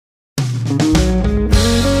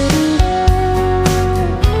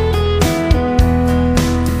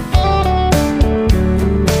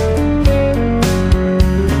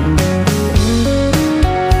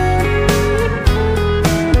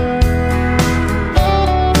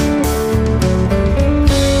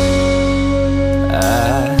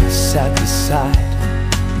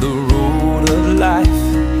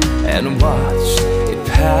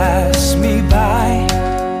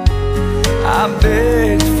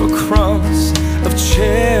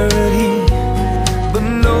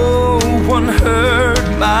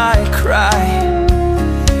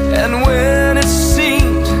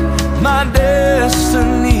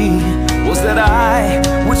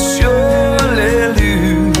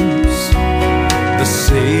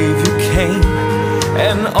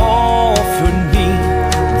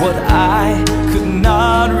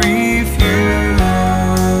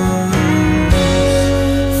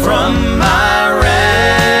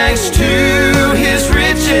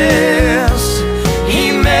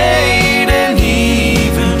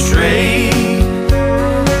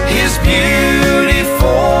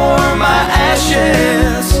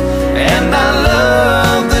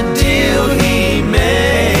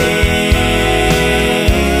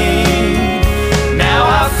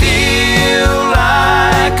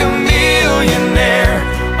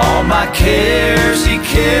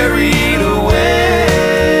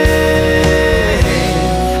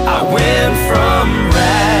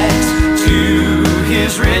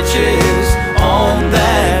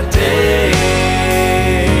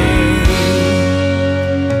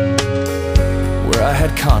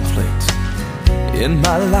in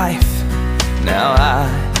my life. Now I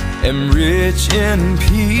am rich in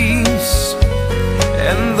peace.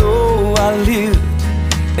 And though I lived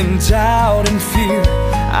in doubt and fear,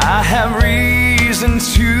 I have reason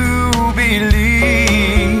to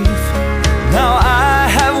believe. Now I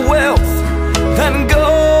have wealth that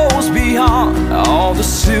goes beyond all the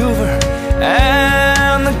silver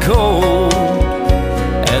and the gold.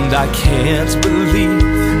 And I can't believe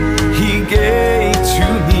He gave to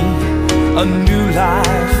me a new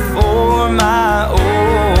life for my own.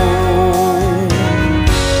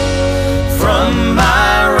 From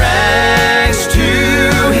my rags to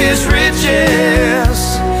His riches,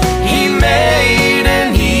 He made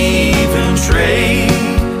an even trade.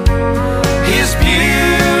 His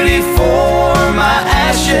beauty for my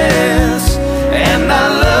ashes, and I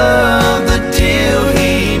love the deal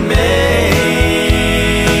He made.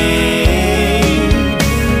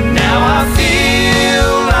 Now I feel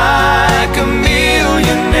like a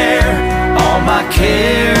millionaire. All my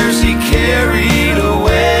cares He carried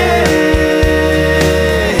away.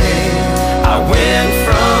 I went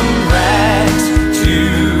from rags to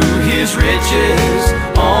His riches.